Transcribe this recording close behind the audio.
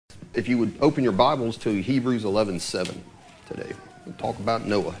If you would open your Bibles to Hebrews 11:7 today. We'll talk about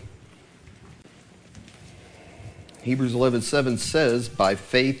Noah. Hebrews 11:7 says, by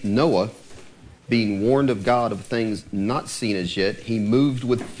faith Noah, being warned of God of things not seen as yet, he moved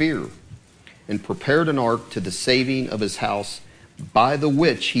with fear and prepared an ark to the saving of his house, by the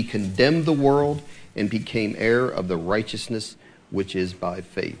which he condemned the world and became heir of the righteousness which is by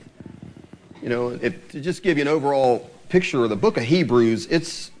faith. You know, to just give you an overall picture of the book of Hebrews,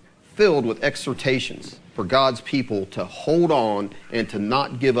 it's filled with exhortations for God's people to hold on and to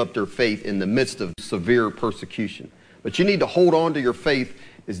not give up their faith in the midst of severe persecution. But you need to hold on to your faith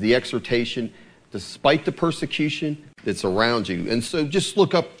is the exhortation despite the persecution that's around you. And so just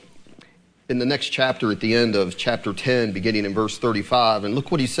look up in the next chapter at the end of chapter 10, beginning in verse 35, and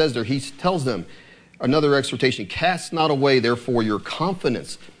look what he says there. He tells them another exhortation, cast not away therefore your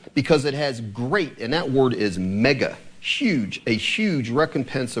confidence, because it has great, and that word is mega, huge, a huge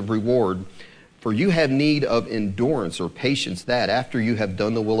recompense of reward. For you have need of endurance or patience, that after you have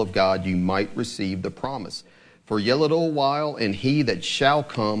done the will of God, you might receive the promise. For yet a little while, and he that shall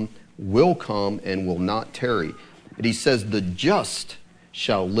come will come and will not tarry. And he says, the just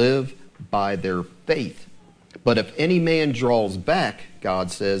shall live by their faith. But if any man draws back, God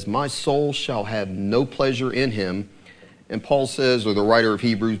says, my soul shall have no pleasure in him. And Paul says, or the writer of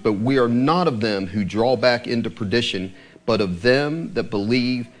Hebrews, but we are not of them who draw back into perdition, but of them that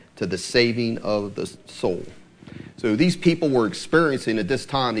believe to the saving of the soul. So these people were experiencing at this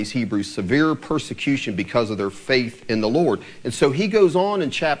time, these Hebrews, severe persecution because of their faith in the Lord. And so he goes on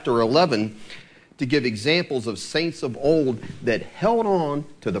in chapter 11 to give examples of saints of old that held on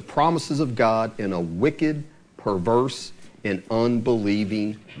to the promises of God in a wicked, perverse, and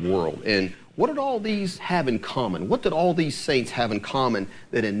unbelieving world. And what did all these have in common? What did all these saints have in common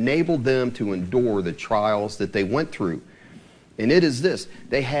that enabled them to endure the trials that they went through? And it is this: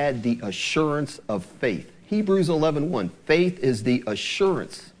 they had the assurance of faith. Hebrews 11:1, faith is the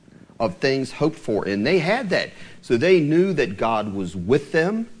assurance of things hoped for. And they had that. So they knew that God was with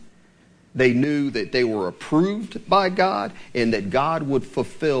them. They knew that they were approved by God and that God would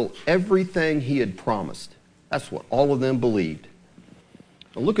fulfill everything he had promised. That's what all of them believed.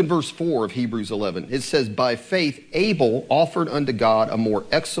 Now look at verse 4 of Hebrews 11. It says, by faith Abel offered unto God a more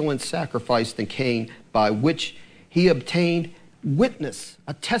excellent sacrifice than Cain, by which he obtained witness,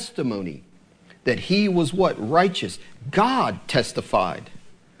 a testimony, that he was what? Righteous. God testified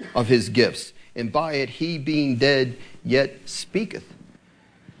of his gifts, and by it he being dead yet speaketh.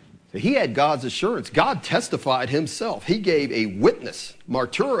 So he had God's assurance. God testified himself. He gave a witness,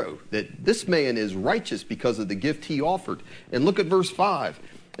 martyro, that this man is righteous because of the gift he offered. And look at verse 5.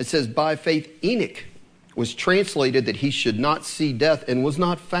 It says, by faith Enoch was translated that he should not see death, and was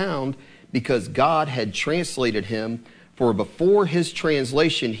not found, because God had translated him. For before his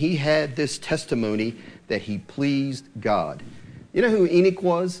translation, he had this testimony that he pleased God. You know who Enoch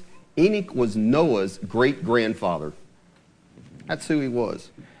was? Enoch was Noah's great-grandfather. That's who he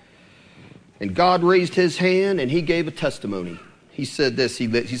was. And God raised his hand and he gave a testimony. He said this, he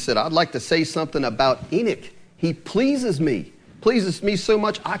said, I'd like to say something about Enoch. He pleases me so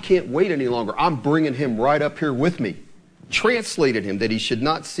much, I can't wait any longer. I'm bringing him right up here with me. Translated him that he should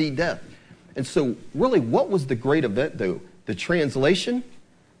not see death. And so really, what was the great event though? The translation?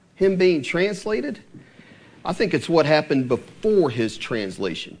 Him being translated? I think it's what happened before his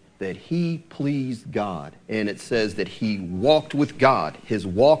translation, that he pleased God. And it says that he walked with God, his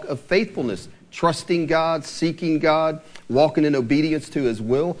walk of faithfulness, trusting God, seeking God, walking in obedience to his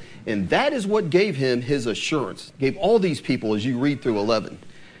will. And that is what gave him his assurance. Gave all these people, as you read through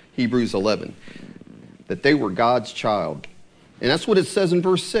Hebrews 11, that they were God's child. And that's what it says in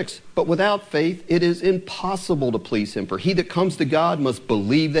verse 6. But without faith, it is impossible to please him. For he that comes to God must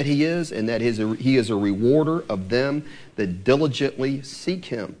believe that he is, and that he is a rewarder of them that diligently seek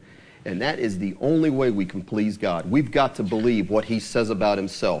him. And that is the only way we can please God. We've got to believe what he says about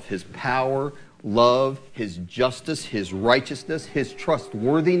himself, his power, love, his justice, his righteousness, his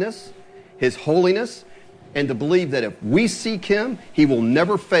trustworthiness, his holiness, and to believe that if we seek him, he will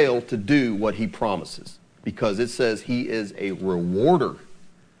never fail to do what he promises. Because it says he is a rewarder.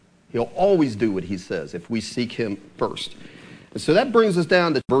 He'll always do what he says if we seek him first. And so that brings us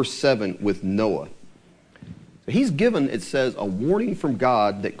down to verse 7 with Noah. So he's given, it says, a warning from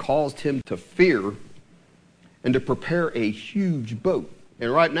God that caused him to fear and to prepare a huge boat.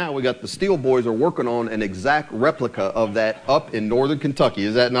 And right now we got the Steel Boys are working on an exact replica of that up in northern Kentucky.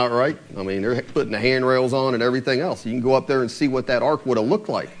 Is that not right? I mean, they're putting the handrails on and everything else. You can go up there and see what that ark would have looked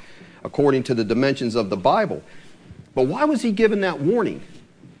like according to the dimensions of the Bible. But why was he given that warning?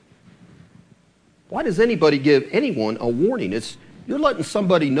 Why does anybody give anyone a warning? It's You're letting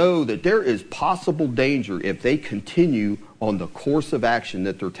somebody know that there is possible danger if they continue on the course of action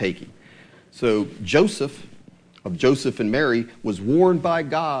that they're taking. So Joseph and Mary was warned by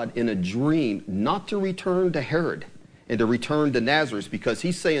God in a dream not to return to Herod and to return to Nazareth, because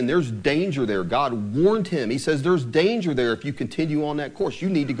he's saying there's danger there. God warned him. He says there's danger there if you continue on that course. You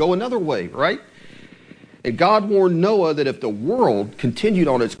need to go another way, right? And God warned Noah that if the world continued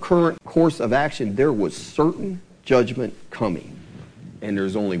on its current course of action, there was certain judgment coming. And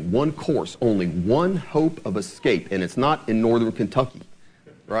there's only one course, only one hope of escape, and it's not in northern Kentucky,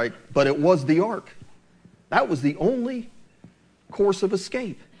 right? But it was the ark. That was the only course of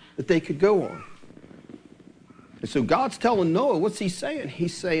escape that they could go on. And so God's telling Noah, what's he saying?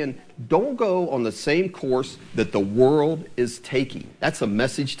 He's saying, don't go on the same course that the world is taking. That's a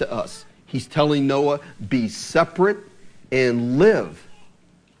message to us. He's telling Noah, be separate and live.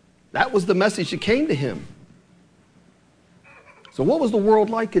 That was the message that came to him. So what was the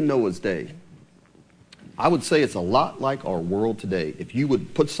world like in Noah's day? I would say it's a lot like our world today. If you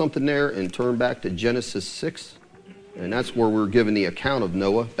would put something there and turn back to Genesis 6, and that's where we're given the account of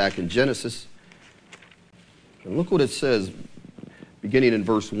Noah back in Genesis. And look what it says, beginning in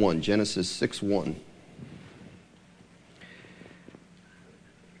verse 1, Genesis 6:1.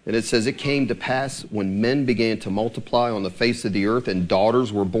 And it says, it came to pass when men began to multiply on the face of the earth, and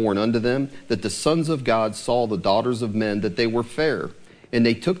daughters were born unto them, that the sons of God saw the daughters of men, that they were fair. And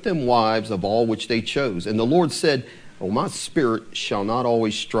they took them wives of all which they chose. And the Lord said, oh, my spirit shall not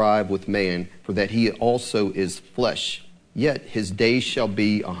always strive with man, for that he also is flesh. Yet his days shall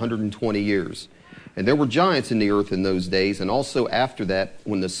be 120 years. And there were giants in the earth in those days, and also after that,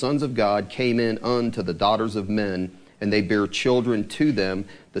 when the sons of God came in unto the daughters of men, and they bare children to them,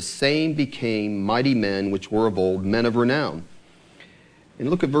 the same became mighty men which were of old, men of renown.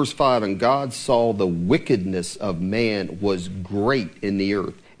 And look at verse 5, and God saw the wickedness of man was great in the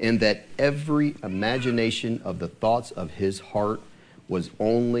earth, and that every imagination of the thoughts of his heart was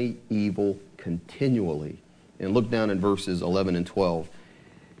only evil continually. And look down in verses 11 and 12.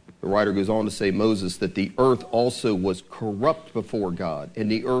 The writer goes on to say, Moses, that the earth also was corrupt before God,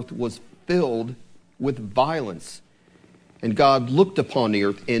 and the earth was filled with violence. And God looked upon the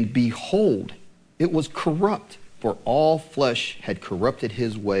earth, and behold, it was corrupt, for all flesh had corrupted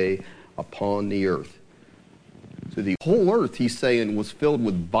his way upon the earth. So the whole earth, he's saying, was filled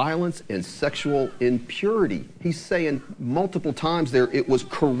with violence and sexual impurity. He's saying multiple times there, it was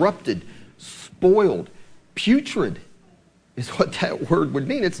corrupted, spoiled, putrid is what that word would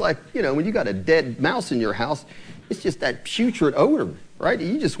mean. It's like, when you got a dead mouse in your house, it's just that putrid odor, right?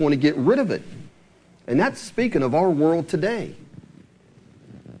 You just want to get rid of it. And that's speaking of our world today.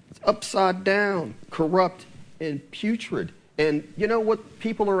 It's upside down, corrupt, and putrid. And you know what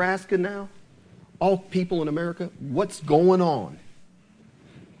people are asking now? All people in America, what's going on?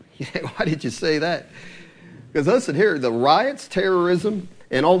 Why did you say that? Because listen here, the riots, terrorism,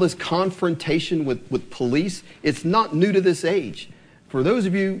 and all this confrontation with police, it's not new to this age. For those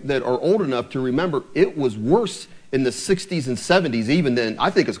of you that are old enough to remember, it was worse in the 60s and 70s even then. I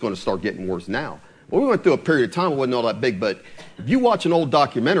think it's going to start getting worse now. Well, we went through a period of time, it wasn't all that big, but if you watch an old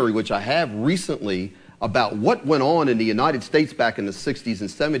documentary, which I have recently, about what went on in the United States back in the 60s and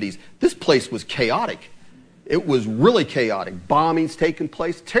 70s, this place was chaotic. It was really chaotic. Bombings taking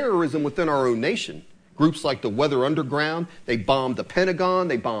place, terrorism within our own nation. Groups like the Weather Underground, they bombed the Pentagon,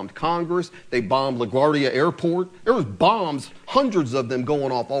 they bombed Congress, they bombed LaGuardia Airport. There was bombs, hundreds of them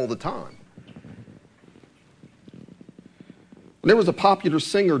going off all the time. And there was a popular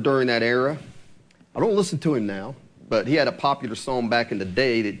singer during that era. I don't listen to him now, but he had a popular song back in the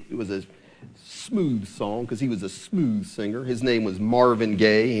day that it was a smooth song because he was a smooth singer. His name was Marvin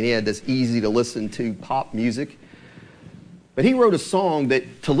Gaye, and he had this easy to listen to pop music. But he wrote a song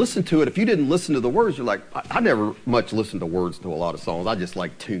that to listen to it, if you didn't listen to the words, you're like, I never much listen to words to a lot of songs. I just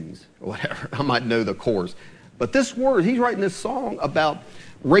like tunes or whatever. I might know the chorus. But this word, he's writing this song about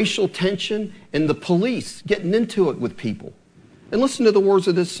racial tension and the police getting into it with people. And listen to the words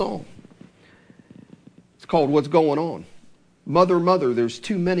of this song. It's called What's Going On. Mother, mother, there's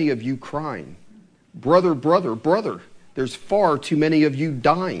too many of you crying. Brother, brother, brother, there's far too many of you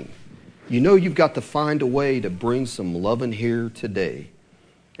dying. You know you've got to find a way to bring some loving here today.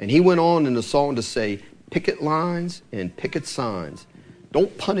 And he went on in the song to say, picket lines and picket signs.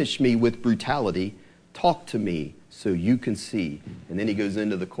 Don't punish me with brutality. Talk to me so you can see. And then he goes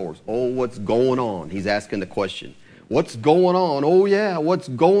into the chorus. Oh, what's going on? He's asking the question. What's going on? Oh, yeah, what's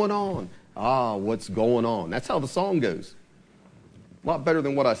going on? Ah, what's going on? That's how the song goes. A lot better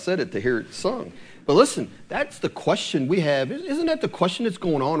than what I said it to hear it sung. But listen, that's the question we have. Isn't that the question that's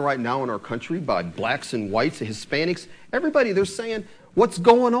going on right now in our country by blacks and whites and Hispanics? Everybody, they're saying, what's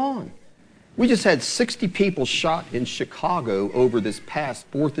going on? We just had 60 people shot in Chicago over this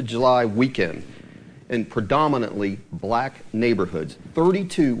past 4th of July weekend in predominantly black neighborhoods.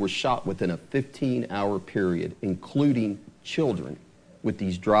 32 were shot within a 15-hour period, including children, with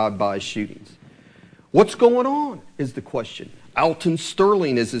these drive-by shootings. What's going on is the question. Alton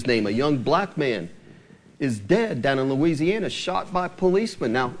Sterling is his name, a young black man, is dead down in Louisiana, shot by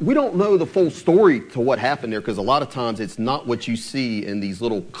policemen. Now, we don't know the full story to what happened there because a lot of times it's not what you see in these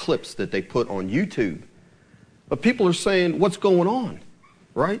little clips that they put on YouTube. But people are saying, what's going on,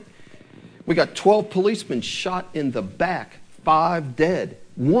 right? We got 12 policemen shot in the back, 5 dead.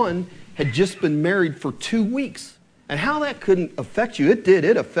 1 had just been married for 2 weeks. And how that couldn't affect you, it did.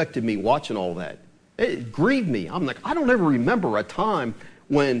 It affected me watching all that. It grieved me. I'm like, I don't ever remember a time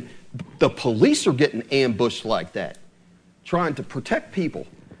when the police are getting ambushed like that, trying to protect people.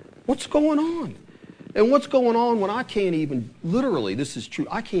 What's going on? And what's going on when I can't even, literally, this is true,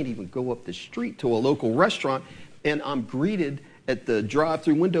 I can't even go up the street to a local restaurant and I'm greeted at the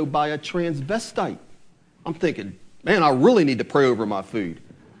drive-through window by a transvestite. I'm thinking, man, I really need to pray over my food.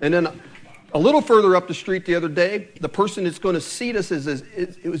 And then a little further up the street the other day, the person that's going to seat us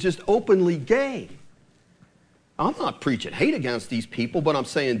it was just openly gay. I'm not preaching hate against these people, but I'm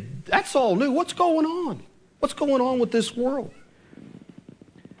saying that's all new. What's going on? What's going on with this world?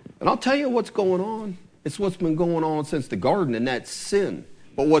 And I'll tell you what's going on. It's what's been going on since the garden, and that's sin.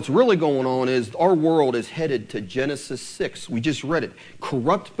 But what's really going on is our world is headed to Genesis 6. We just read it.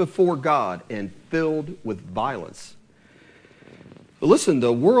 Corrupt before God and filled with violence. But listen,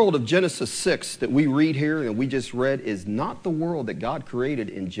 the world of Genesis 6 that we read here and we just read is not the world that God created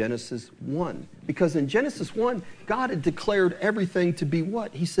in Genesis 1. Because in Genesis 1, God had declared everything to be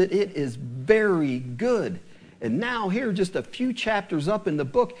what? He said, it is very good. And now here, just a few chapters up in the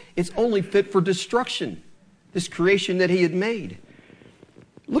book, it's only fit for destruction, this creation that he had made.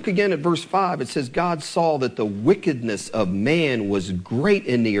 Look again at verse 5. It says, God saw that the wickedness of man was great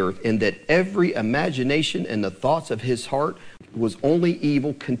in the earth, and that every imagination and the thoughts of his heart was only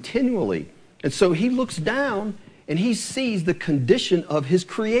evil continually. And so he looks down and he sees the condition of his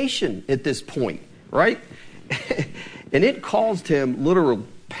creation at this point, right? And it caused him literal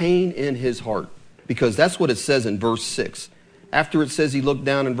pain in his heart, because that's what it says in verse 6. After it says he looked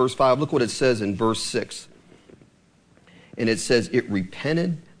down in verse 5, look what it says in verse 6. And it says, it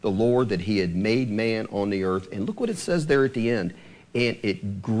repented the Lord that he had made man on the earth. And look what it says there at the end. And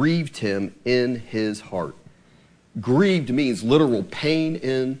it grieved him in his heart. Grieved means literal pain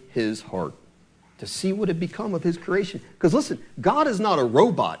in his heart to see what had become of his creation. Because listen, God is not a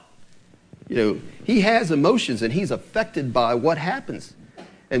robot. You know, he has emotions and he's affected by what happens.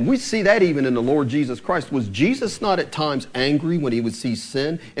 And we see that even in the Lord Jesus Christ. Was Jesus not at times angry when he would see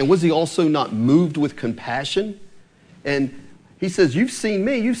sin? And was he also not moved with compassion? And he says, you've seen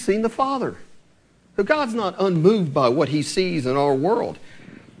me, you've seen the Father. So God's not unmoved by what he sees in our world.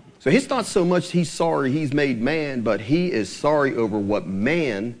 So it's not so much he's sorry he's made man, but he is sorry over what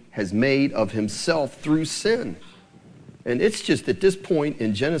man has made of himself through sin. And it's just at this point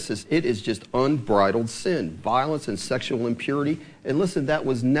in Genesis, it is just unbridled sin, violence and sexual impurity. And listen, that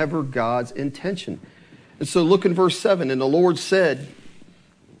was never God's intention. And so look in verse 7. And the Lord said,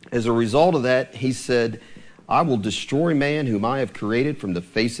 as a result of that, he said, I will destroy man whom I have created from the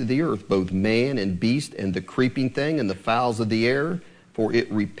face of the earth, both man and beast and the creeping thing and the fowls of the air, for it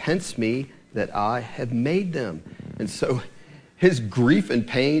repents me that I have made them. And so his grief and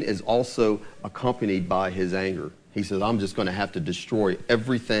pain is also accompanied by his anger. He says, I'm just going to have to destroy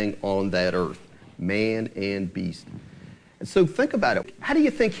everything on that earth, man and beast. And so think about it. How do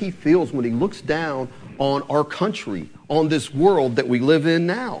you think he feels when he looks down on our country, on this world that we live in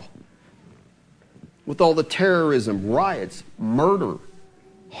now? With all the terrorism, riots, murder,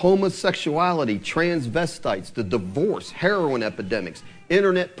 homosexuality, transvestites, the divorce, heroin epidemics,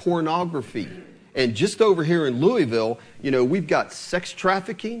 internet pornography. And just over here in Louisville, you know, we've got sex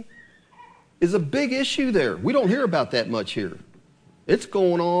trafficking is a big issue there. We don't hear about that much here. It's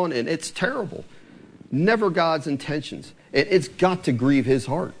going on and it's terrible. Never God's intentions. And it's got to grieve his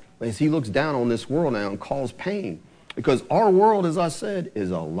heart as he looks down on this world now and cause pain. Because our world, as I said,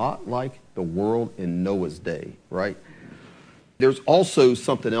 is a lot like the world in Noah's day, right? There's also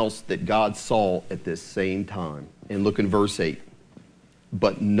something else that God saw at this same time. And look in verse 8.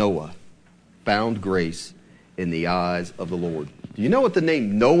 But Noah found grace in the eyes of the Lord. Do you know what the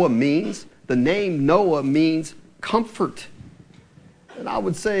name Noah means? The name Noah means comfort. And I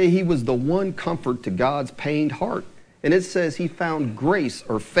would say he was the one comfort to God's pained heart. And it says he found grace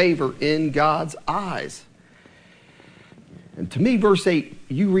or favor in God's eyes. And to me, verse 8,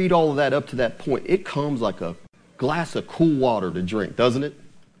 you read all of that up to that point, it comes like a glass of cool water to drink, doesn't it?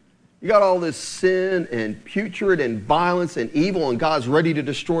 You got all this sin and putrid and violence and evil, and God's ready to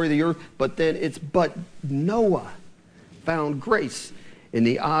destroy the earth. But then but Noah found grace in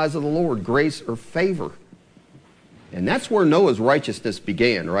the eyes of the Lord, grace or favor. And that's where Noah's righteousness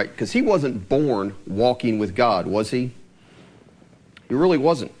began, right? Because he wasn't born walking with God, was he? He really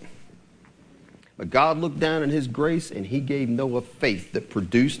wasn't. But God looked down in his grace, and he gave Noah faith that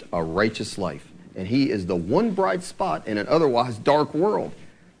produced a righteous life. And he is the one bright spot in an otherwise dark world.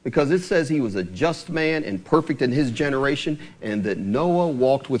 Because it says he was a just man and perfect in his generation, and that Noah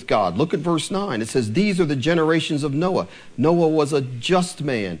walked with God. Look at verse 9. It says, these are the generations of Noah. Noah was a just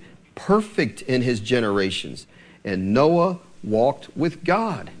man, perfect in his generations, and Noah walked with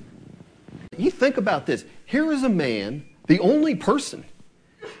God. You think about this. Here is a man, the only person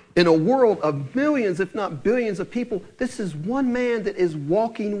in a world of millions, if not billions of people. This is one man that is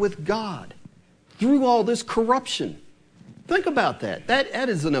walking with God through all this corruption. Think about that. That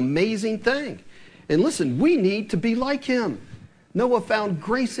is an amazing thing. And listen, we need to be like him. Noah found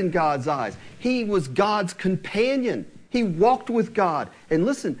grace in God's eyes. He was God's companion. He walked with God. And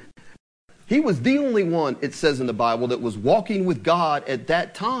listen, he was the only one, it says in the Bible, that was walking with God at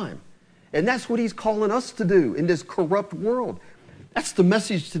that time. And that's what he's calling us to do in this corrupt world. That's the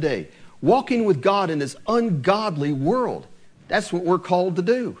message today. Walking with God in this ungodly world. That's what we're called to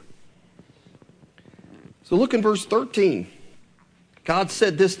do. So look in verse 13. God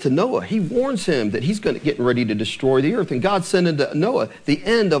said this to Noah. He warns him that he's getting ready to destroy the earth. And God said unto Noah, the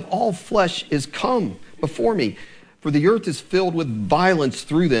end of all flesh is come before me. For the earth is filled with violence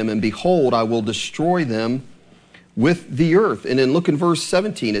through them. And behold, I will destroy them with the earth. And then look in verse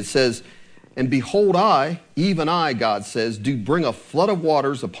 17. It says, and behold, I, even I, God says, do bring a flood of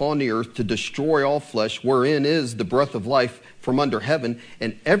waters upon the earth to destroy all flesh, wherein is the breath of life from under heaven,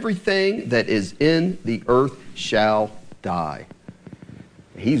 and everything that is in the earth shall die.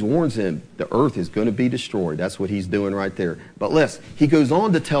 He warns him the earth is going to be destroyed. That's what he's doing right there. But listen, he goes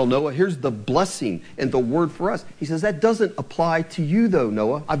on to tell Noah, here's the blessing and the word for us. He says, that doesn't apply to you though,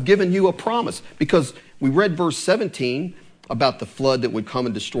 Noah. I've given you a promise. Because we read verse 17 about the flood that would come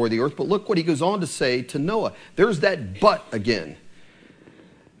and destroy the earth. But look what he goes on to say to Noah. There's that but again.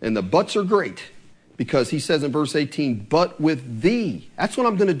 And the buts are great. Because he says in verse 18, but with thee. That's what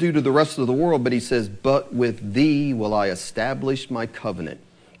I'm going to do to the rest of the world. But he says, but with thee will I establish my covenant.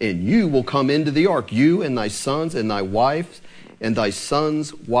 And you will come into the ark, you and thy sons and thy wives and thy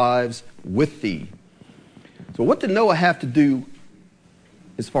sons' wives with thee. So what did Noah have to do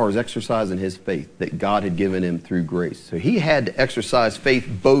as far as exercising his faith that God had given him through grace? So he had to exercise faith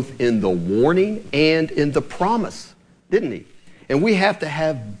both in the warning and in the promise, didn't he? And we have to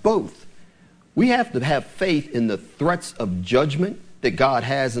have both. We have to have faith in the threats of judgment that God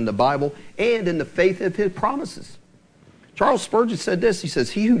has in the Bible and in the faith of his promises. Charles Spurgeon said this. He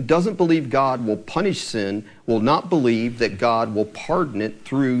says, he who doesn't believe God will punish sin will not believe that God will pardon it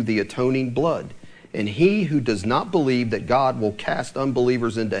through the atoning blood. And he who does not believe that God will cast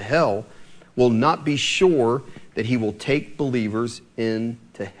unbelievers into hell will not be sure that he will take believers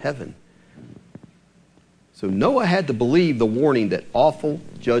into heaven. So Noah had to believe the warning that awful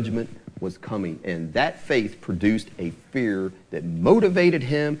judgment was coming. And that faith produced a fear that motivated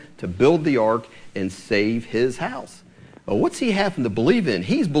him to build the ark and save his house. Well, what's he having to believe in?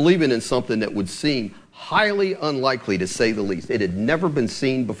 He's believing in something that would seem highly unlikely, to say the least. It had never been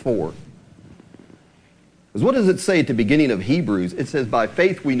seen before. Because what does it say at the beginning of Hebrews? It says, by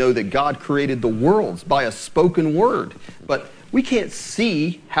faith we know that God created the worlds by a spoken word. But we can't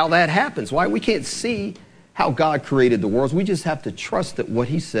see how that happens. Why? We can't see how God created the worlds. We just have to trust that what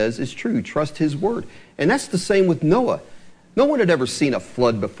he says is true. Trust his word. And that's the same with Noah. No one had ever seen a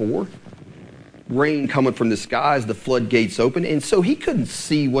flood before. Rain coming from the skies, the floodgates open. And so he couldn't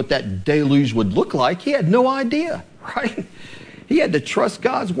see what that deluge would look like. He had no idea, right? He had to trust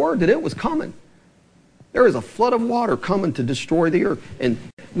God's word that it was coming. There is a flood of water coming to destroy the earth. And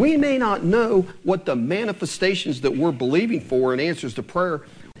we may not know what the manifestations that we're believing for in answers to prayer,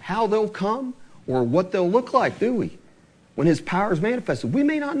 how they'll come or what they'll look like, do we? When his power is manifested, we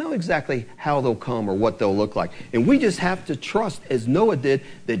may not know exactly how they'll come or what they'll look like. And we just have to trust, as Noah did,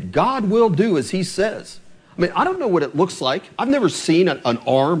 that God will do as he says. I mean, I don't know what it looks like. I've never seen an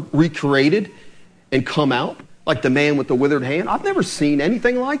arm recreated and come out like the man with the withered hand. I've never seen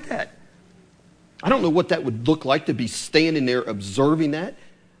anything like that. I don't know what that would look like to be standing there observing that.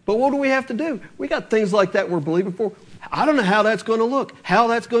 But what do we have to do? We got things like that we're believing for. I don't know how that's going to look, how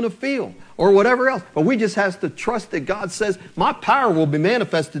that's going to feel, or whatever else. But we just have to trust that God says, my power will be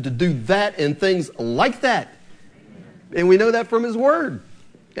manifested to do that and things like that. And we know that from His Word.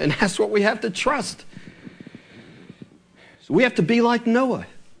 And that's what we have to trust. So we have to be like Noah.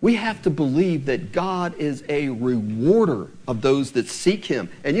 We have to believe that God is a rewarder of those that seek Him.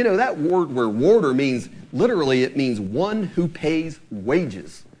 And you know, that word rewarder means, literally, it means one who pays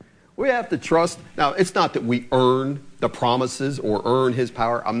wages. We have to trust. Now, it's not that we earn the promises or earn His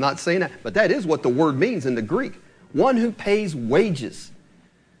power. I'm not saying that. But that is what the word means in the Greek. One who pays wages.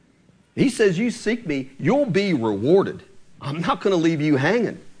 He says, you seek me, you'll be rewarded. I'm not going to leave you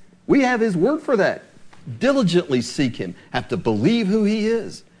hanging. We have His word for that. Diligently seek Him. Have to believe who He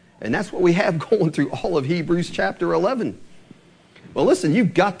is. And that's what we have going through all of Hebrews chapter 11. Well, listen,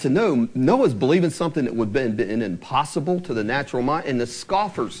 you've got to know, Noah's believing something that would have been impossible to the natural mind. And the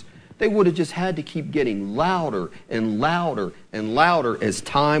scoffers, they would have just had to keep getting louder and louder and louder as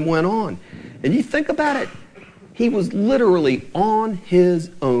time went on. And you think about it, he was literally on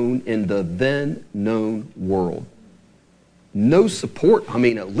his own in the then known world. No support. I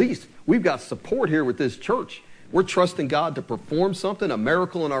mean, at least we've got support here with this church. We're trusting God to perform something, a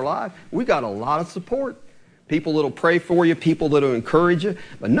miracle in our life. We got a lot of support. People that'll pray for you, people that'll encourage you.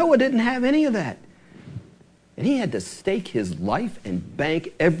 But Noah didn't have any of that. And he had to stake his life and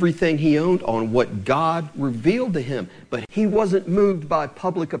bank everything he owned on what God revealed to him. But he wasn't moved by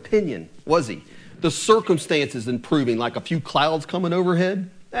public opinion, was he? The circumstances improving, like a few clouds coming overhead.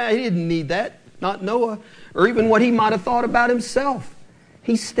 He didn't need that. Not Noah. Or even what he might have thought about himself.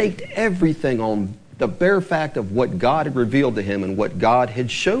 He staked everything on the bare fact of what God had revealed to him and what God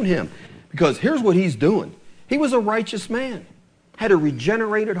had shown him. Because here's what he's doing. He was a righteous man, had a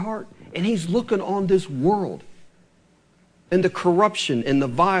regenerated heart, and he's looking on this world and the corruption and the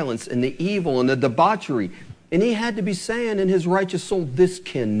violence and the evil and the debauchery. And he had to be saying in his righteous soul, this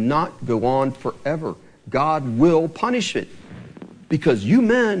cannot go on forever. God will punish it. Because you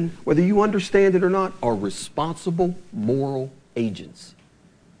men, whether you understand it or not, are responsible moral agents.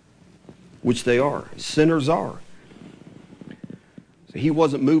 Which they are. Sinners are. So he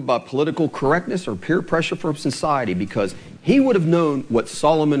wasn't moved by political correctness or peer pressure from society, because he would have known what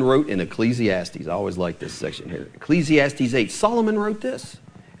Solomon wrote in Ecclesiastes. I always like this section here. Ecclesiastes 8. Solomon wrote this.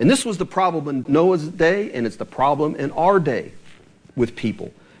 And this was the problem in Noah's day, and it's the problem in our day with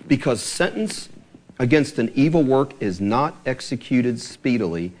people. Because sentence against an evil work is not executed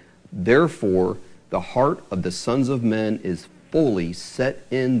speedily. Therefore, the heart of the sons of men is fully set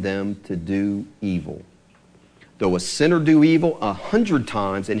in them to do evil. Though a sinner do evil 100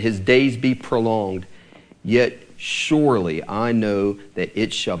 times and his days be prolonged, yet surely I know that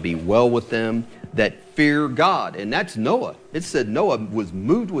it shall be well with them that fear God. And that's Noah. It said Noah was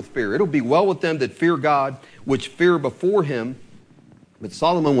moved with fear. It'll be well with them that fear God, which fear before him. But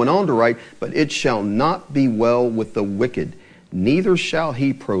Solomon went on to write, but it shall not be well with the wicked, neither shall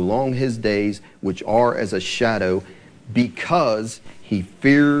he prolong his days, which are as a shadow, because he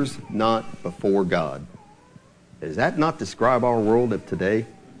fears not before God. Does that not describe our world of today?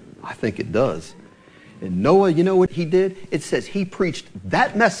 I think it does. And Noah, you know what he did? It says he preached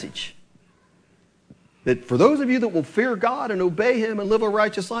that message. That for those of you that will fear God and obey Him and live a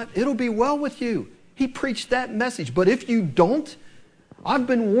righteous life, it'll be well with you. He preached that message. But if you don't, I've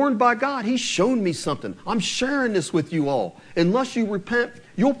been warned by God. He's shown me something. I'm sharing this with you all. Unless you repent,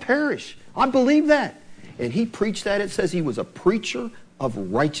 you'll perish. I believe that. And he preached that. It says he was a preacher of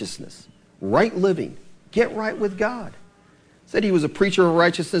righteousness, right living, get right with God. Said he was a preacher of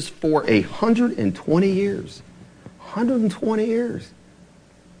righteousness for 120 years. 120 years.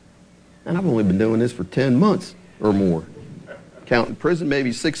 And I've only been doing this for 10 months or more. Counting prison,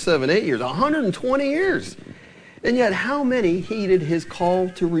 maybe 6, 7, 8 years. 120 years. And yet how many heeded his call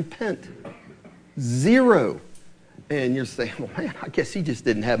to repent? 0. And you're saying, well, man, I guess he just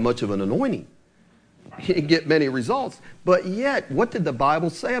didn't have much of an anointing. He didn't get many results. But yet, what did the Bible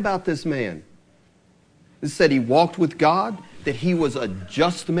say about this man? It said he walked with God, that he was a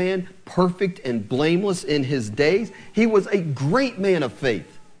just man, perfect and blameless in his days. He was a great man of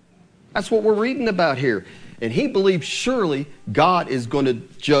faith. That's what we're reading about here. And he believed surely God is going to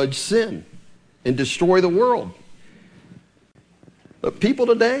judge sin and destroy the world. But people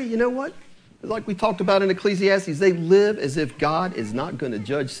today, you know what? Like we talked about in Ecclesiastes, they live as if God is not going to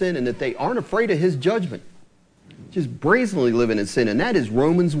judge sin and that they aren't afraid of His judgment. Just brazenly living in sin. And that is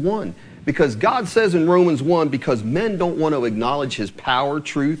Romans 1. Because God says in Romans 1, because men don't want to acknowledge His power,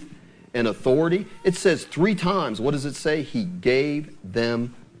 truth, and authority, it says 3 times. What does it say? He gave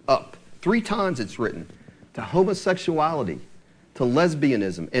them up. 3 times it's written. To homosexuality, to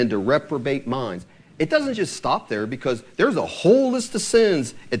lesbianism, and to reprobate minds. It doesn't just stop there, because there's a whole list of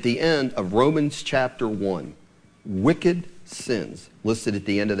sins at the end of Romans chapter 1. Wicked sins listed at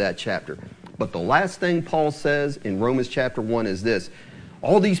the end of that chapter. But the last thing Paul says in Romans chapter 1 is this: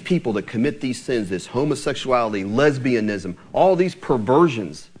 all these people that commit these sins, this homosexuality, lesbianism, all these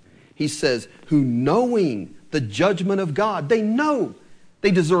perversions, he says, who knowing the judgment of God, they know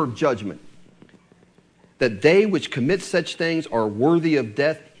they deserve judgment, that they which commit such things are worthy of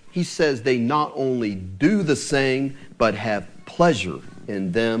death. He says they not only do the same, but have pleasure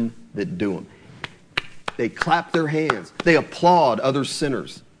in them that do them. They clap their hands. They applaud other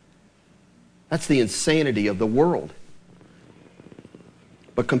sinners. That's the insanity of the world.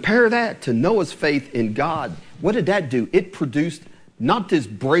 But compare that to Noah's faith in God. What did that do? It produced not this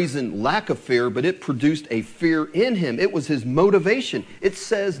brazen lack of fear, but it produced a fear in him. It was his motivation. It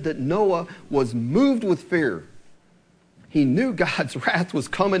says that Noah was moved with fear. He knew God's wrath was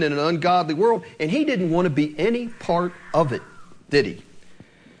coming in an ungodly world, and he didn't want to be any part of it, did he?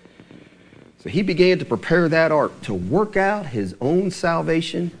 So he began to prepare that ark to work out his own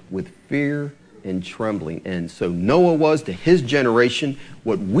salvation with fear and trembling. And so Noah was to his generation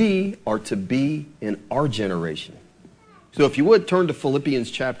what we are to be in our generation. So if you would, turn to Philippians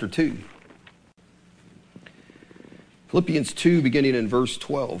chapter 2. Philippians 2, beginning in verse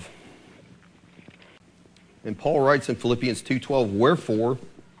 12. And Paul writes in Philippians 2:12, wherefore,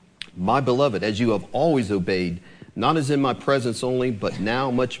 my beloved, as you have always obeyed, not as in my presence only, but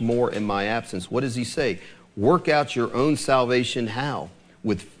now much more in my absence. What does he say? Work out your own salvation, how?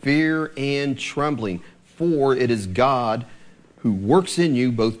 With fear and trembling. For it is God who works in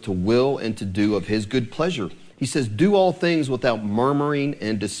you both to will and to do of his good pleasure. He says, do all things without murmuring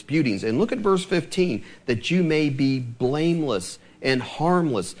and disputings. And look at verse 15, that you may be blameless and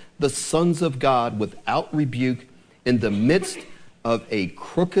harmless, the sons of God, without rebuke, in the midst of a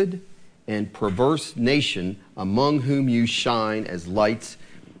crooked and perverse nation, among whom you shine as lights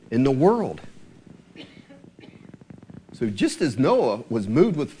in the world. So just as Noah was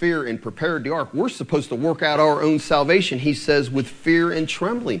moved with fear and prepared the ark, we're supposed to work out our own salvation, he says, with fear and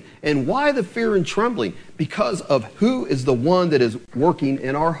trembling. And why the fear and trembling? Because of who is the one that is working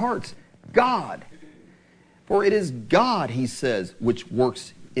in our hearts? God. For it is God, he says, which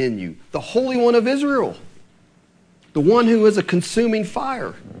works in you, the Holy One of Israel, the one who is a consuming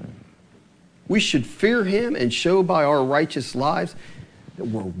fire. We should fear him and show by our righteous lives that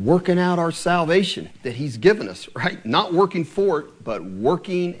we're working out our salvation that he's given us, right? Not working for it, but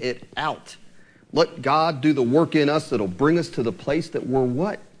working it out. Let God do the work in us that'll bring us to the place that we're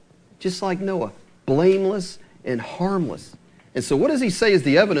what? Just like Noah, blameless and harmless. And so what does he say is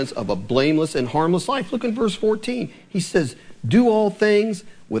the evidence of a blameless and harmless life? Look in verse 14. He says, do all things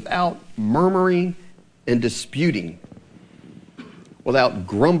without murmuring and disputing, without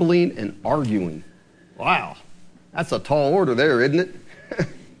grumbling and arguing. Wow, that's a tall order there, isn't it?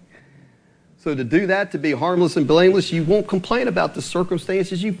 So to do that, to be harmless and blameless, you won't complain about the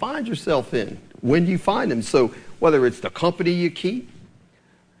circumstances you find yourself in when you find them. So whether it's the company you keep,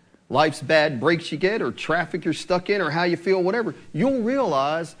 life's bad breaks you get, or traffic you're stuck in, or how you feel, whatever, you'll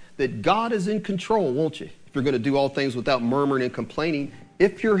realize that God is in control, won't you? If you're going to do all things without murmuring and complaining,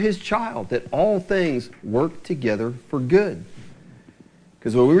 if you're his child, that all things work together for good.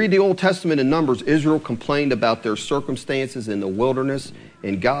 Because when we read the Old Testament in Numbers, Israel complained about their circumstances in the wilderness,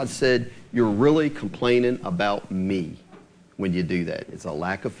 and God said, you're really complaining about me when you do that. It's a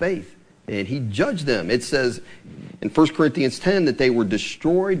lack of faith. And he judged them. It says in 1 Corinthians 10 that they were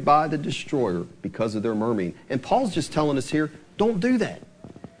destroyed by the destroyer because of their murmuring. And Paul's just telling us here, don't do that.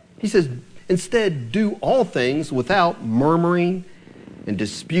 He says, instead, do all things without murmuring and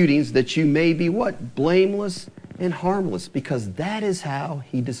disputings, that you may be what? Blameless and harmless, because that is how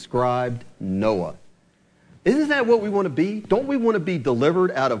he described Noah. Isn't that what we want to be? Don't we want to be delivered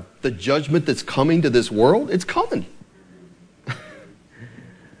out of the judgment that's coming to this world? It's coming.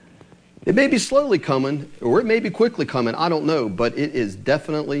 It may be slowly coming, or it may be quickly coming, I don't know, but it is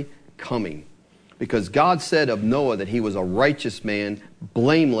definitely coming. Because God said of Noah that he was a righteous man,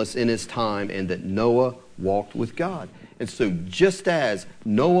 blameless in his time, and that Noah walked with God. And so just as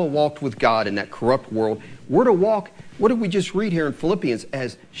Noah walked with God in that corrupt world, we're to walk, what did we just read here in Philippians,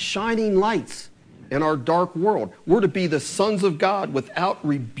 as shining lights in our dark world. We're to be the sons of God without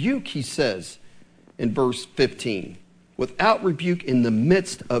rebuke, he says in verse 15. Without rebuke in the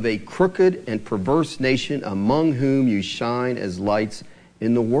midst of a crooked and perverse nation, among whom you shine as lights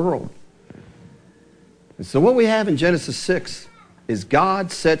in the world. And so what we have in Genesis 6 is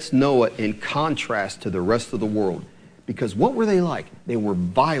God sets Noah in contrast to the rest of the world. Because what were they like? They were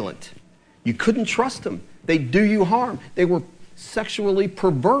violent. You couldn't trust them. They'd do you harm. They were sexually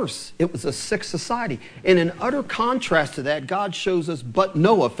perverse. It was a sick society. And in utter contrast to that, God shows us, but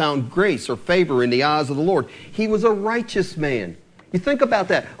Noah found grace or favor in the eyes of the Lord. He was a righteous man. You think about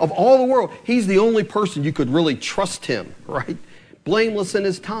that. Of all the world, he's the only person you could really trust him, right? Blameless in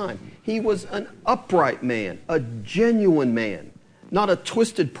his time. He was an upright man, a genuine man, not a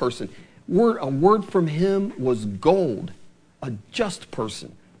twisted person. A word from him was gold, a just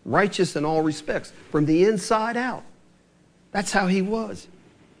person, righteous in all respects, from the inside out. That's how he was.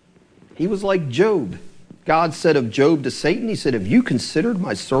 He was like Job. God said of Job to Satan, he said, have you considered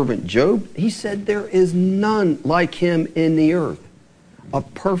my servant Job? He said, there is none like him in the earth. A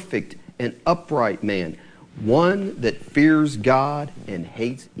perfect and upright man, one that fears God and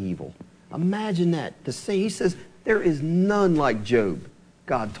hates evil. Imagine that. To say, he says, there is none like Job,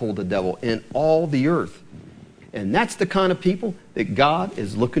 God told the devil, in all the earth. And that's the kind of people that God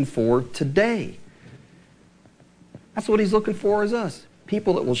is looking for today. That's what he's looking for as us.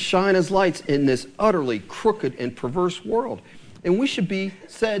 People that will shine as lights in this utterly crooked and perverse world. And we should be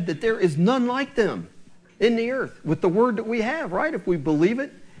said that there is none like them in the earth with the word that we have, right? If we believe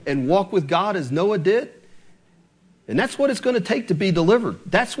it and walk with God as Noah did. And that's what it's going to take to be delivered.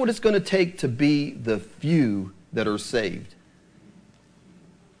 That's what it's going to take to be the few that are saved.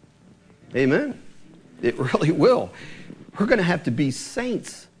 Amen. It really will. We're going to have to be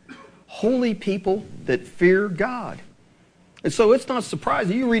saints, holy people that fear God. And so it's not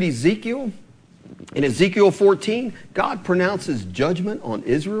surprising. You read Ezekiel. In Ezekiel 14, God pronounces judgment on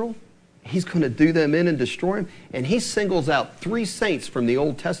Israel. He's going to do them in and destroy them. And he singles out 3 saints from the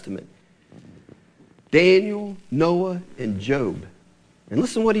Old Testament: Daniel, Noah, and Job. And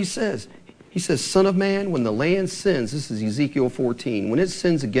listen what he says. He says, Son of man, when the land sins, this is Ezekiel 14, when it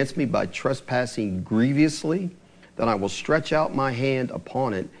sins against me by trespassing grievously, then I will stretch out my hand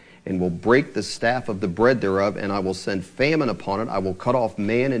upon it and will break the staff of the bread thereof, and I will send famine upon it. I will cut off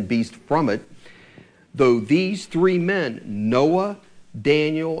man and beast from it. Though these 3 men, Noah,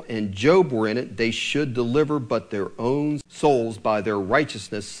 Daniel, and Job were in it, they should deliver but their own souls by their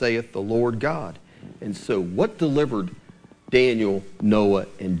righteousness, saith the Lord God. And so what delivered Daniel, Noah,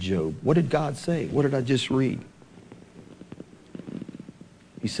 and Job? What did God say? What did I just read?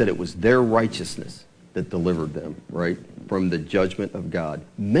 He said it was their righteousness that delivered them, right, from the judgment of God.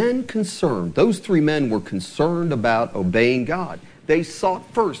 Men concerned, those 3 men were concerned about obeying God. They sought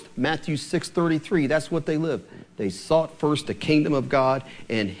first, Matthew 6:33, that's what they lived. They sought first the kingdom of God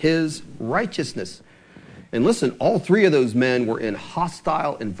and his righteousness. And listen, all 3 of those men were in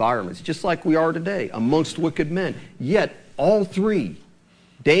hostile environments, just like we are today, amongst wicked men. Yet, all 3,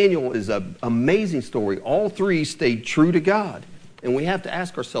 Daniel is an amazing story. All 3 stayed true to God. And we have to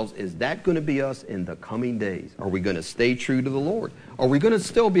ask ourselves, is that going to be us in the coming days? Are we going to stay true to the Lord? Are we going to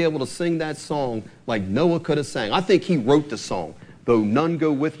still be able to sing that song like Noah could have sang? I think he wrote the song. Though none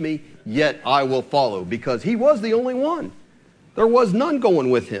go with me, yet I will follow. Because he was the only one. There was none going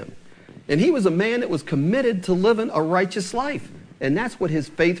with him. And he was a man that was committed to living a righteous life. And that's what his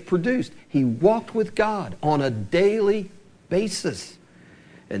faith produced. He walked with God on a daily basis.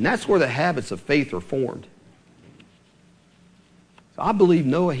 And that's where the habits of faith are formed. So I believe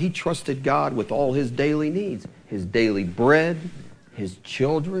Noah, he trusted God with all his daily needs. His daily bread, his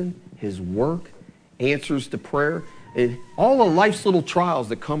children, his work, answers to prayer. And all of life's little trials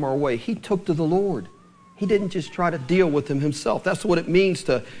that come our way, he took to the Lord. He didn't just try to deal with them himself. That's what it means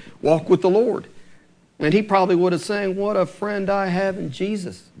to walk with the Lord. And he probably would have sang, what a friend I have in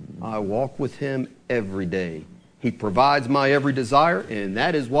Jesus. I walk with him every day. He provides my every desire, and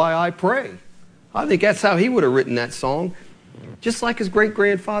that is why I pray. I think that's how he would have written that song. Just like his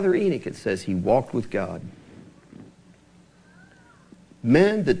great-grandfather Enoch, it says he walked with God.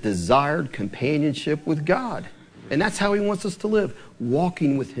 Men that desired companionship with God. And that's how he wants us to live,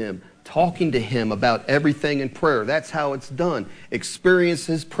 walking with him, talking to him about everything in prayer. That's how it's done. Experience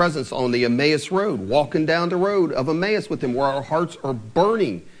his presence on the Emmaus Road, walking down the road of Emmaus with him, where our hearts are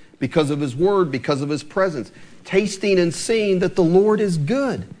burning because of his word, because of his presence, tasting and seeing that the Lord is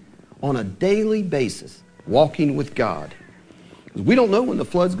good on a daily basis, walking with God. We don't know when the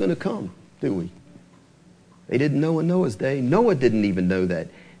flood's going to come, do we? They didn't know in Noah's day. Noah didn't even know that.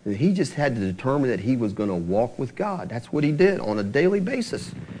 And he just had to determine that he was going to walk with God. That's what he did on a daily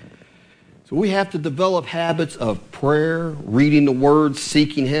basis. So we have to develop habits of prayer, reading the Word,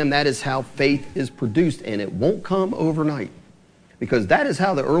 seeking him. That is how faith is produced, and it won't come overnight. Because that is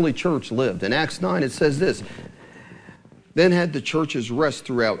how the early church lived. In Acts 9 it says this, then had the churches rest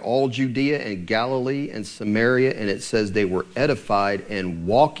throughout all Judea and Galilee and Samaria, and it says they were edified and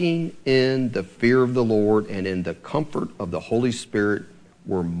walking in the fear of the Lord and in the comfort of the Holy Spirit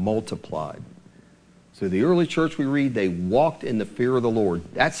were multiplied. So the early church we read, they walked in the fear of the Lord.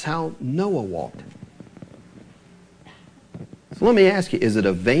 That's how Noah walked. So let me ask you, is it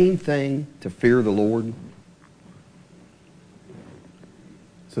a vain thing to fear the Lord?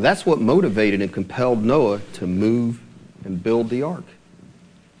 So that's what motivated and compelled Noah to move and build the ark.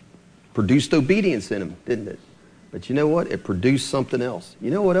 Produced obedience in him, didn't it? But you know what? It produced something else. You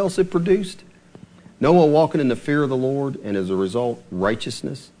know what else it produced? Noah walking in the fear of the Lord, and as a result,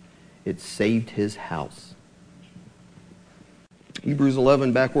 righteousness. It saved his house. Hebrews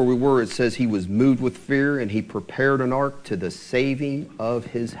 11, back where we were, it says he was moved with fear and he prepared an ark to the saving of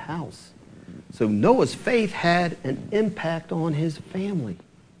his house. So Noah's faith had an impact on his family.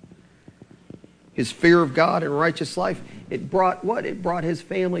 His fear of God and righteous life, it brought what? It brought his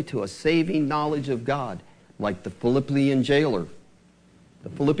family to a saving knowledge of God, like the Philippian jailer.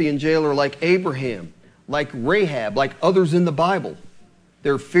 The Philippian jailer, like Abraham, like Rahab, like others in the Bible.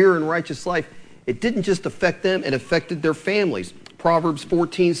 Their fear and righteous life, it didn't just affect them, it affected their families. Proverbs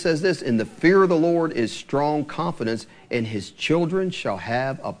 14 says this, "In the fear of the Lord is strong confidence, and his children shall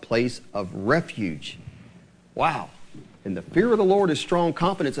have a place of refuge." Wow. And the fear of the Lord is strong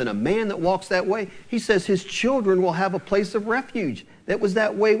confidence. And a man that walks that way, he says his children will have a place of refuge. That was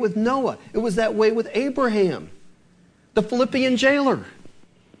that way with Noah. It was that way with Abraham, the Philippian jailer.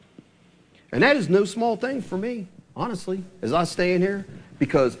 And that is no small thing for me, honestly, as I stand here.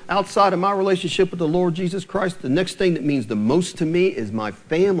 Because outside of my relationship with the Lord Jesus Christ, the next thing that means the most to me is my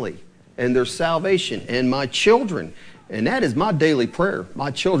family and their salvation and my children. And that is my daily prayer. My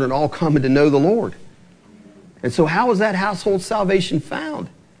children all coming to know the Lord. And so how is that household salvation found?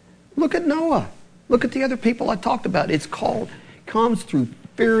 Look at Noah. Look at the other people I talked about. Comes through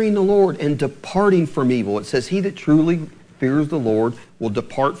fearing the Lord and departing from evil. It says, he that truly fears the Lord will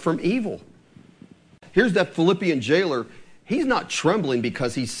depart from evil. Here's that Philippian jailer. He's not trembling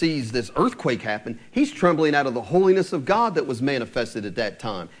because he sees this earthquake happen. He's trembling out of the holiness of God that was manifested at that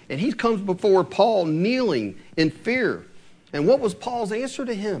time. And he comes before Paul kneeling in fear. And what was Paul's answer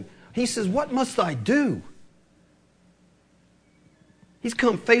to him? He says, "What must I do?" He's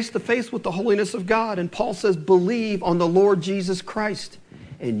come face to face with the holiness of God. And Paul says, "Believe on the Lord Jesus Christ,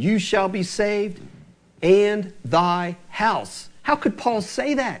 and you shall be saved, and thy house." How could Paul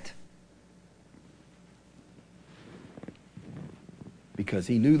say that? Because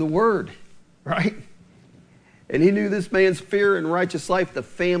he knew the word, right? And he knew this man's fear and righteous life, the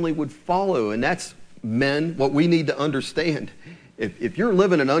family would follow. And that's, men, what we need to understand. If you're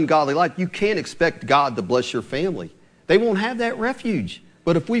living an ungodly life, you can't expect God to bless your family. They won't have that refuge.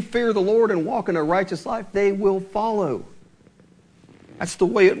 But if we fear the Lord and walk in a righteous life, they will follow. That's the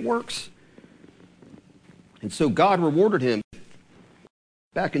way it works. And so God rewarded him.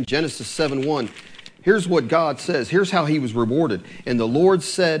 Back in Genesis 7:1, here's what God says. Here's how he was rewarded. "And the Lord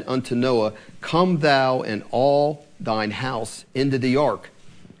said unto Noah, Come thou and all thine house into the ark."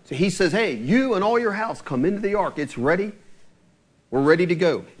 So he says, hey, you and all your house, come into the ark. It's ready. We're ready to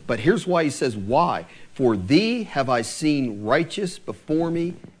go. But here's why he says, why? "For thee have I seen righteous before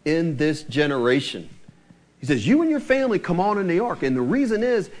me in this generation." He says, you and your family come on in the ark. And the reason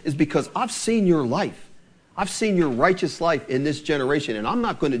is because I've seen your life. I've seen your righteous life in this generation. And I'm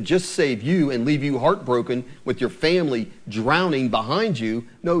not going to just save you and leave you heartbroken with your family drowning behind you.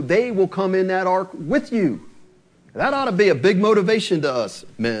 No, they will come in that ark with you. That ought to be a big motivation to us,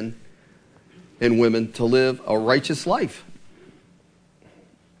 men and women, to live a righteous life.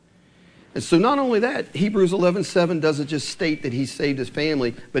 And so not only that, Hebrews 11:7 doesn't just state that he saved his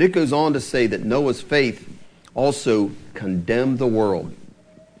family, but it goes on to say that Noah's faith also condemned the world.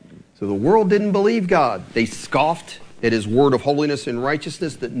 So the world didn't believe God. They scoffed at his word of holiness and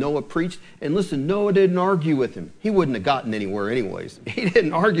righteousness that Noah preached. And listen, Noah didn't argue with him. He wouldn't have gotten anywhere anyways. He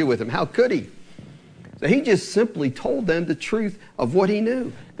didn't argue with him. How could he? So he just simply told them the truth of what he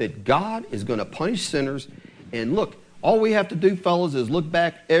knew, that God is going to punish sinners. And look, all we have to do, fellas, is look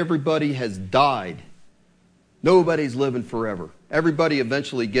back. Everybody has died. Nobody's living forever. Everybody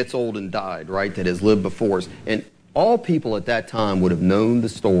eventually gets old and died, right, that has lived before us. And all people at that time would have known the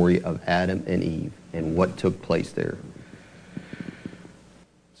story of Adam and Eve and what took place there.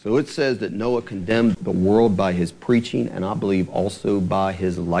 So it says that Noah condemned the world by his preaching, and I believe also by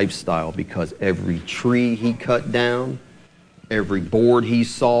his lifestyle, because every tree he cut down, every board he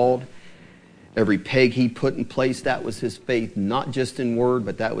sawed, every peg he put in place, that was his faith, not just in word,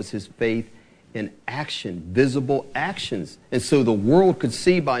 but that was his faith in action, visible actions. And so the world could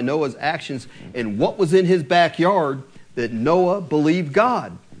see by Noah's actions and what was in his backyard that Noah believed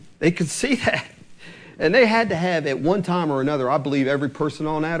God. They could see that. And they had to have, at one time or another, I believe every person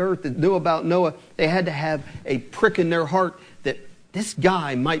on that earth that knew about Noah, they had to have a prick in their heart that this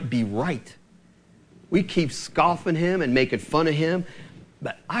guy might be right. We keep scoffing him and making fun of him.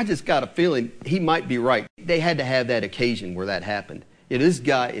 But I just got a feeling he might be right. They had to have that occasion where that happened. Yeah, this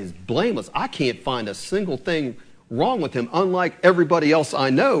guy is blameless. I can't find a single thing wrong with him, unlike everybody else I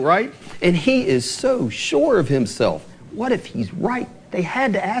know, right? And he is so sure of himself. What if he's right? They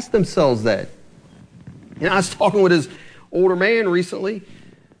had to ask themselves that. You know, I was talking with this older man recently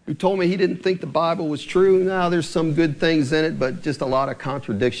who told me he didn't think the Bible was true. Now, there's some good things in it, but just a lot of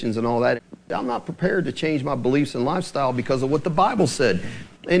contradictions and all that. I'm not prepared to change my beliefs and lifestyle because of what the Bible said.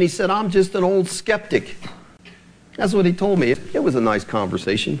 And he said, I'm just an old skeptic. That's what he told me. It was a nice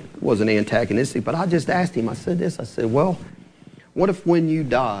conversation. It wasn't antagonistic, but I just asked him, I said, well, what if when you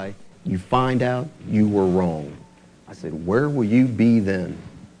die, you find out you were wrong? I said, where will you be then?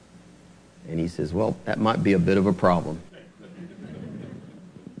 And he says, well, that might be a bit of a problem.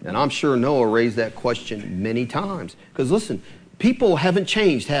 And I'm sure Noah raised that question many times. Because listen, people haven't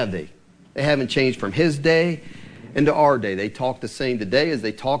changed, have they? They haven't changed from his day into our day. They talk the same today as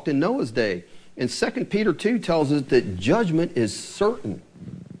they talked in Noah's day. And 2 Peter 2 tells us that judgment is certain.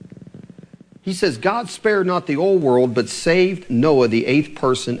 He says, God spared not the old world, but saved Noah, the eighth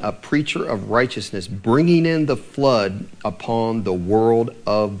person, a preacher of righteousness, bringing in the flood upon the world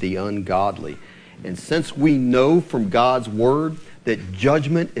of the ungodly. And since we know from God's word that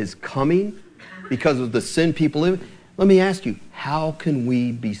judgment is coming because of the sin people live, let me ask you, how can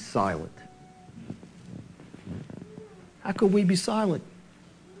we be silent? How could we be silent?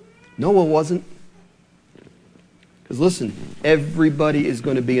 Noah wasn't. Because listen, everybody is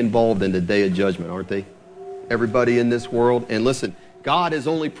going to be involved in the day of judgment, aren't they? Everybody in this world. And listen, God has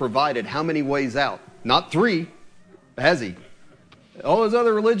only provided how many ways out? Not 3, has he? All those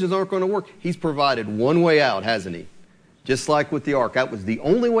other religions aren't going to work. He's provided one way out, hasn't he? Just like with the ark. That was the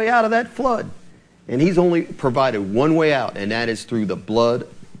only way out of that flood. And he's only provided one way out, and that is through the blood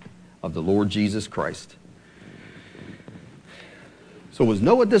of the Lord Jesus Christ. So was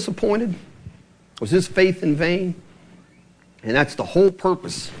Noah disappointed? Was his faith in vain? And that's the whole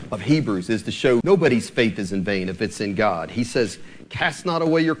purpose of Hebrews, is to show nobody's faith is in vain if it's in God. He says, cast not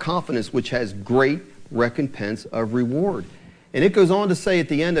away your confidence, which has great recompense of reward. And it goes on to say at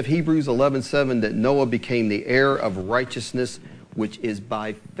the end of Hebrews 11:7 that Noah became the heir of righteousness, which is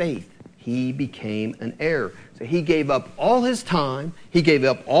by faith. He became an heir. So he gave up all his time, he gave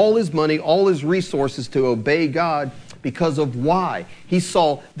up all his money, all his resources to obey God. Because of why? He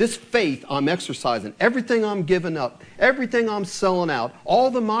saw this faith I'm exercising, everything I'm giving up, everything I'm selling out,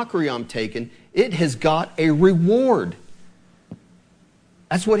 all the mockery I'm taking, it has got a reward.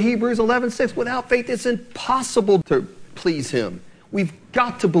 That's what Hebrews 11:6, without faith it's impossible to please him. We've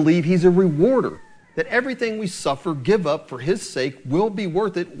got to believe he's a rewarder, that everything we suffer, give up for his sake will be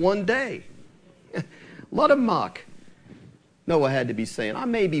worth it one day. Let him mock. Noah had to be saying, I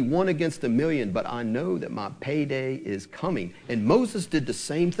may be 1 against 1,000,000, but I know that my payday is coming. And Moses did the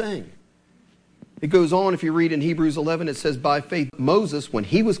same thing. It goes on, if you read in Hebrews 11, it says, by faith, Moses, when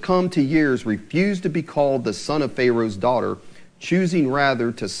he was come to years, refused to be called the son of Pharaoh's daughter, choosing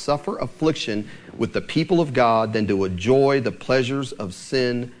rather to suffer affliction with the people of God than to enjoy the pleasures of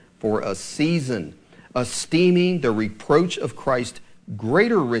sin for a season, esteeming the reproach of Christ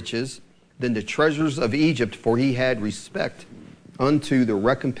greater riches than the treasures of Egypt, for he had respect unto the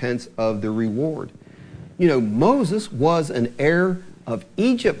recompense of the reward. You know, Moses was an heir of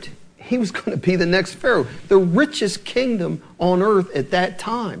Egypt. He was going to be the next Pharaoh, the richest kingdom on earth at that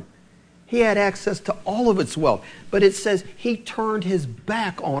time. He had access to all of its wealth. But it says he turned his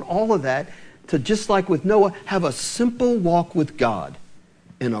back on all of that to, just like with Noah, have a simple walk with God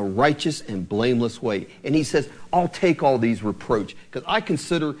in a righteous and blameless way. And he says, I'll take all these reproach, because I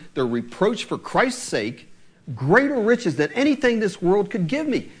consider the reproach for Christ's sake greater riches than anything this world could give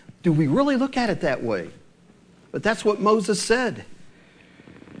me. Do we really look at it that way? But that's what Moses said.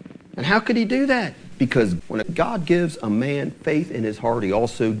 And how could he do that? Because when God gives a man faith in his heart, he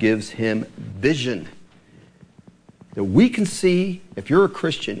also gives him vision. That we can see, if you're a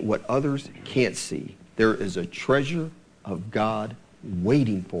Christian, what others can't see. There is a treasure of God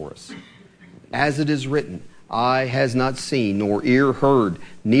waiting for us. As it is written, eye has not seen, nor ear heard,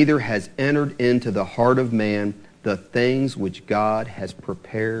 neither has entered into the heart of man the things which God has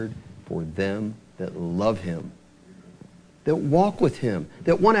prepared for them that love him, that walk with him,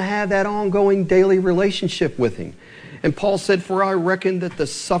 that want to have that ongoing daily relationship with him. And Paul said, for I reckon that the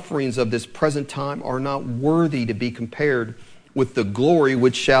sufferings of this present time are not worthy to be compared with the glory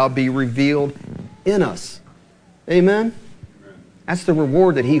which shall be revealed in us. Amen? That's the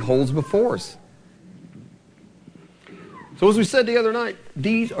reward that he holds before us. So as we said the other night,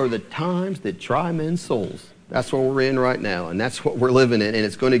 these are the times that try men's souls. That's what we're in right now, and that's what we're living in, and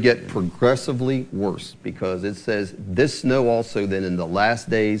it's going to get progressively worse because it says, this know also that in the last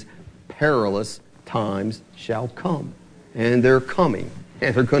days perilous times shall come. And they're coming,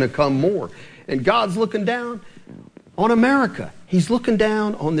 and they're going to come more. And God's looking down on America. He's looking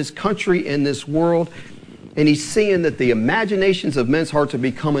down on this country and this world, and he's seeing that the imaginations of men's hearts are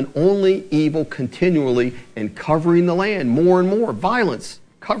becoming only evil continually and covering the land more and more. Violence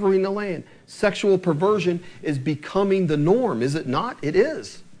covering the land. Sexual perversion is becoming the norm, is it not? It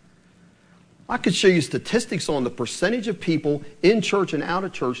is. I could show you statistics on the percentage of people in church and out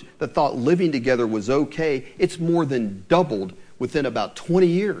of church that thought living together was okay. It's more than doubled within about 20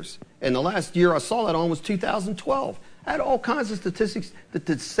 years. And the last year I saw that on was 2012. I had all kinds of statistics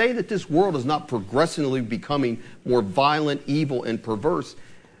that say that this world is not progressively becoming more violent, evil, and perverse.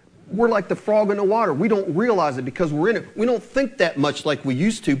 We're like the frog in the water. We don't realize it because we're in it. We don't think that much like we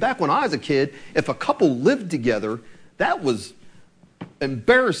used to. Back when I was a kid, if a couple lived together, that was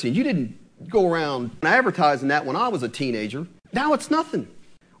embarrassing. You didn't go around advertising that when I was a teenager. Now it's nothing.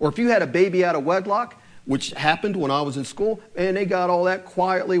 Or if you had a baby out of wedlock, which happened when I was in school, and they got all that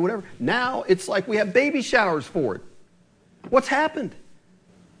quietly, whatever. Now it's like we have baby showers for it. What's happened?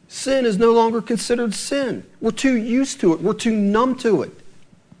 Sin is no longer considered sin. We're too used to it. We're too numb to it.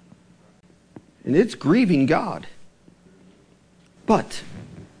 And it's grieving God. But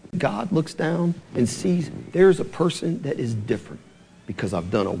God looks down and sees there's a person that is different because I've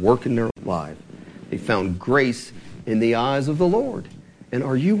done a work in their life. They found grace in the eyes of the Lord. And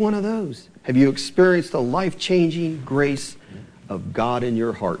are you one of those? Have you experienced the life-changing grace of God in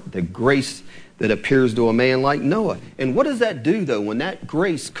your heart? The grace that appears to a man like Noah. And what does that do, though, when that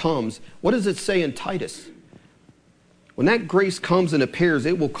grace comes? What does it say in Titus? When that grace comes and appears,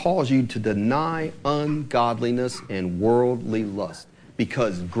 it will cause you to deny ungodliness and worldly lust.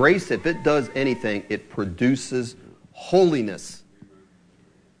 Because grace, if it does anything, it produces holiness.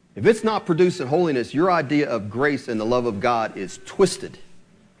 If it's not producing holiness, your idea of grace and the love of God is twisted.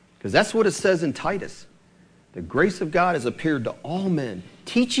 Because that's what it says in Titus. The grace of God has appeared to all men,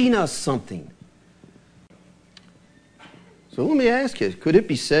 teaching us something. So let me ask you, could it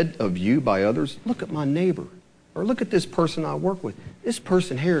be said of you by others, look at my neighbor, or look at this person I work with. This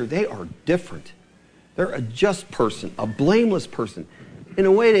person here, they are different. They're a just person, a blameless person. In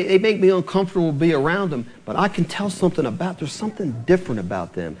a way, they make me uncomfortable to be around them, but I can tell something about, there's something different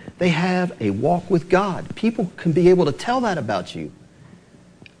about them. They have a walk with God. People can be able to tell that about you,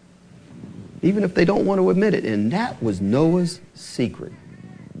 even if they don't want to admit it. And that was Noah's secret.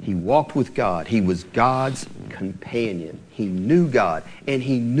 He walked with God. He was God's companion. He knew God, and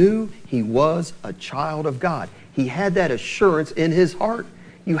he knew he was a child of God. He had that assurance in his heart.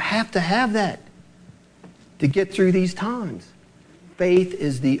 You have to have that to get through these times. Faith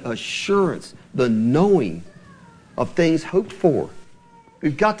is the assurance, the knowing of things hoped for.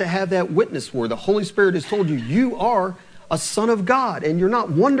 We've got to have that witness where the Holy Spirit has told you, you are a son of God, and you're not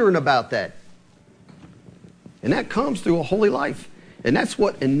wondering about that. And that comes through a holy life. And that's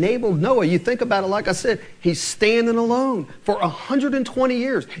what enabled Noah. You think about it, like I said, he's standing alone for 120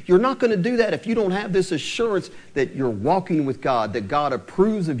 years. You're not going to do that if you don't have this assurance that you're walking with God, that God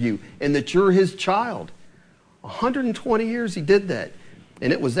approves of you, and that you're his child. 120 years he did that.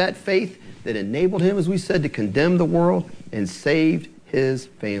 And it was that faith that enabled him, as we said, to condemn the world and saved his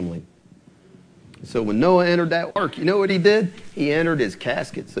family. So when Noah entered that ark, you know what he did? He entered his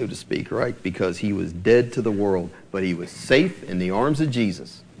casket, so to speak, right? Because he was dead to the world, but he was safe in the arms of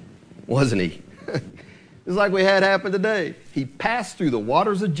Jesus, wasn't he? It's like we had happen today. He passed through the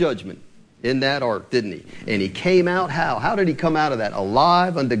waters of judgment in that ark, didn't he? And he came out how? How did he come out of that?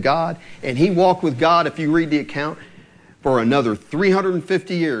 Alive unto God. And he walked with God, if you read the account, for another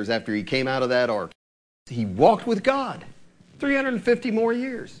 350 years after he came out of that ark. He walked with God 350 more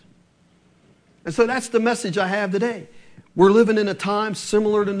years. And so that's the message I have today. We're living in a time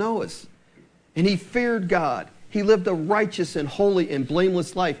similar to Noah's. And he feared God. He lived a righteous and holy and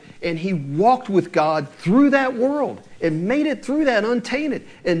blameless life. And he walked with God through that world and made it through that untainted.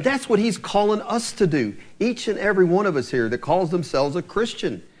 And that's what he's calling us to do. Each and every one of us here that calls themselves a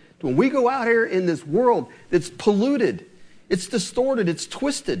Christian. When we go out here in this world that's polluted, it's distorted, it's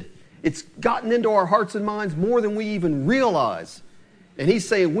twisted. It's gotten into our hearts and minds more than we even realize. And he's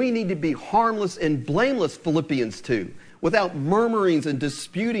saying we need to be harmless and blameless, Philippians 2, without murmurings and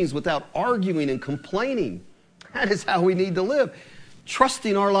disputings, without arguing and complaining. That is how we need to live,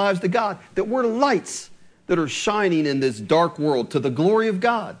 trusting our lives to God, that we're lights that are shining in this dark world to the glory of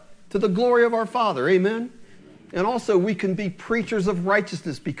God, to the glory of our Father. Amen? And also we can be preachers of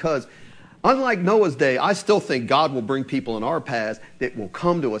righteousness because Unlike Noah's day, I still think God will bring people in our paths that will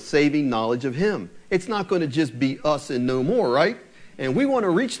come to a saving knowledge of Him. It's not going to just be us and no more, right? And we want to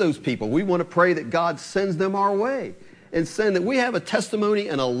reach those people. We want to pray that God sends them our way and send that we have a testimony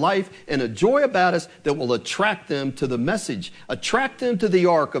and a life and a joy about us that will attract them to the message, attract them to the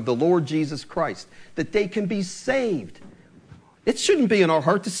ark of the Lord Jesus Christ, that they can be saved. It shouldn't be in our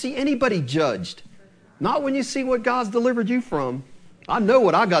heart to see anybody judged. Not when you see what God's delivered you from. I know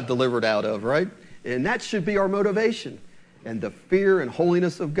what I got delivered out of, right? And that should be our motivation. And the fear and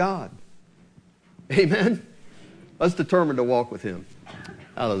holiness of God. Amen? Let's determine to walk with Him.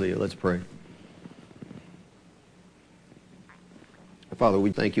 Hallelujah. Let's pray. Father,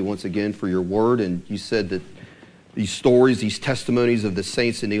 we thank you once again for your word. And you said that these stories, these testimonies of the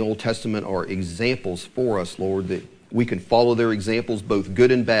saints in the Old Testament are examples for us, Lord, that we can follow their examples, both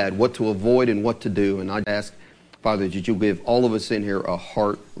good and bad, what to avoid and what to do. And I ask, Father, that you'll give all of us in here a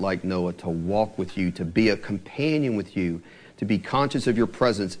heart like Noah, to walk with you, to be a companion with you, to be conscious of your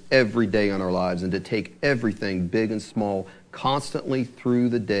presence every day in our lives, and to take everything, big and small, constantly through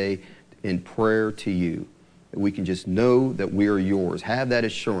the day in prayer to you. That we can just know that we are yours. Have that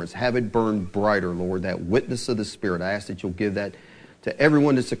assurance. Have it burn brighter, Lord, that witness of the Spirit. I ask that you'll give that to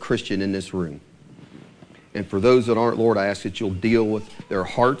everyone that's a Christian in this room. And for those that aren't, Lord, I ask that you'll deal with their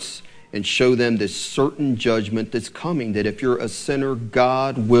hearts and show them this certain judgment that's coming, that if you're a sinner,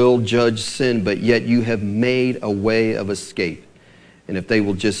 God will judge sin, but yet you have made a way of escape. And if they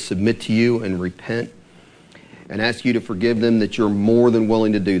will just submit to you and repent and ask you to forgive them, that you're more than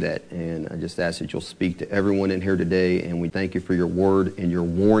willing to do that. And I just ask that you'll speak to everyone in here today, and we thank you for your word and your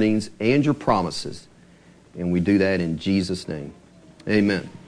warnings and your promises. And we do that in Jesus' name. Amen.